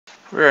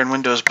We're in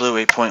Windows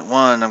Blue 8.1.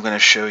 I'm going to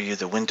show you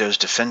the Windows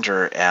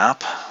Defender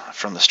app.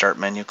 From the Start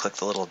menu, click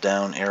the little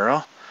down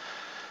arrow,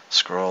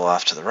 scroll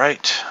off to the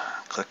right,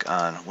 click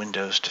on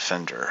Windows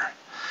Defender.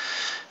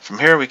 From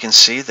here we can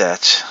see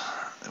that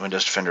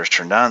Windows Defender is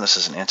turned on. This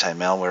is an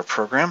anti-malware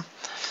program,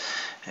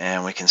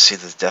 and we can see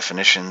that the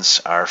definitions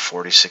are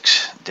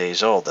 46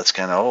 days old. That's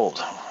kind of old.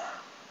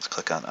 Let's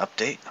click on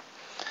Update,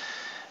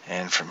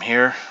 and from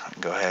here we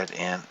can go ahead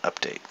and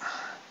update.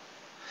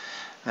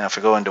 Now if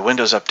we go into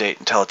Windows Update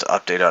and tell it to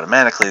update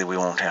automatically, we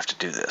won't have to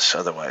do this.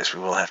 Otherwise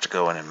we will have to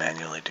go in and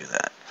manually do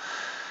that.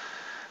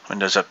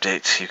 Windows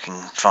Update you can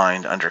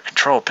find under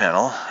Control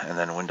Panel, and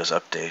then Windows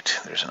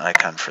Update, there's an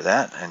icon for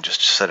that, and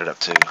just set it up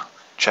to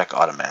check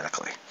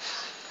automatically.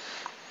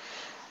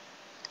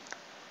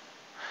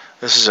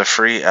 This is a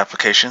free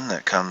application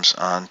that comes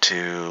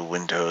onto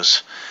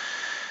Windows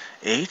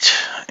 8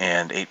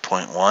 and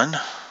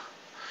 8.1.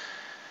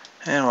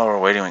 And while we're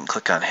waiting, we can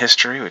click on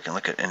History. We can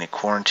look at any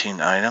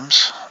quarantine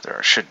items.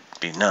 There should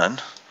be none.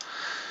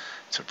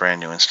 It's a brand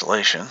new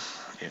installation.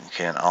 You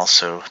can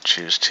also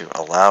choose to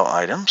allow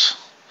items.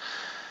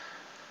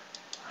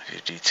 View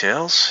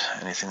details,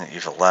 anything that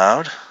you've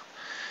allowed.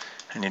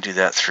 And you do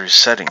that through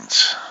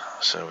Settings.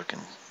 So we've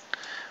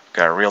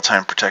got our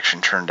real-time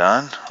protection turned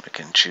on. We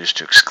can choose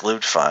to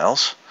exclude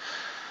files.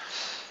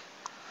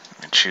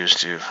 We can choose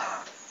to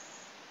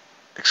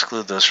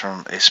exclude those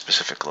from a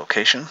specific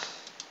location.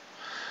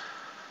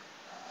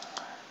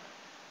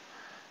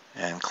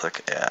 And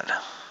click Add.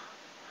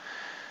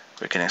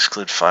 We can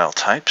exclude file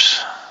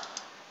types.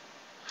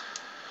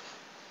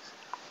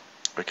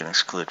 We can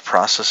exclude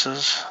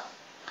processes.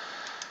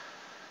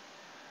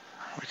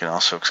 We can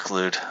also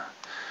exclude,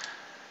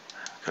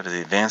 go to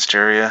the advanced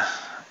area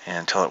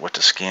and tell it what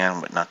to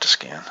scan, what not to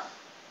scan.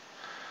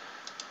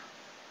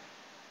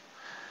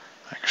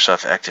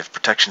 Microsoft Active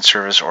Protection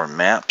Service, or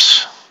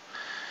MAPS.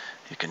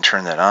 You can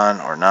turn that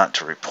on or not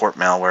to report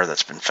malware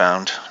that's been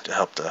found to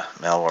help the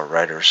malware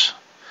writers.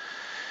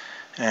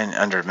 And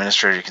under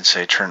Administrator you can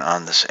say turn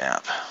on this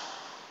app.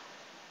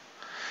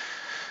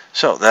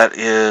 So that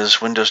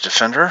is Windows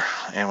Defender,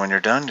 and when you're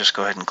done just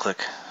go ahead and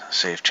click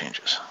Save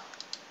Changes.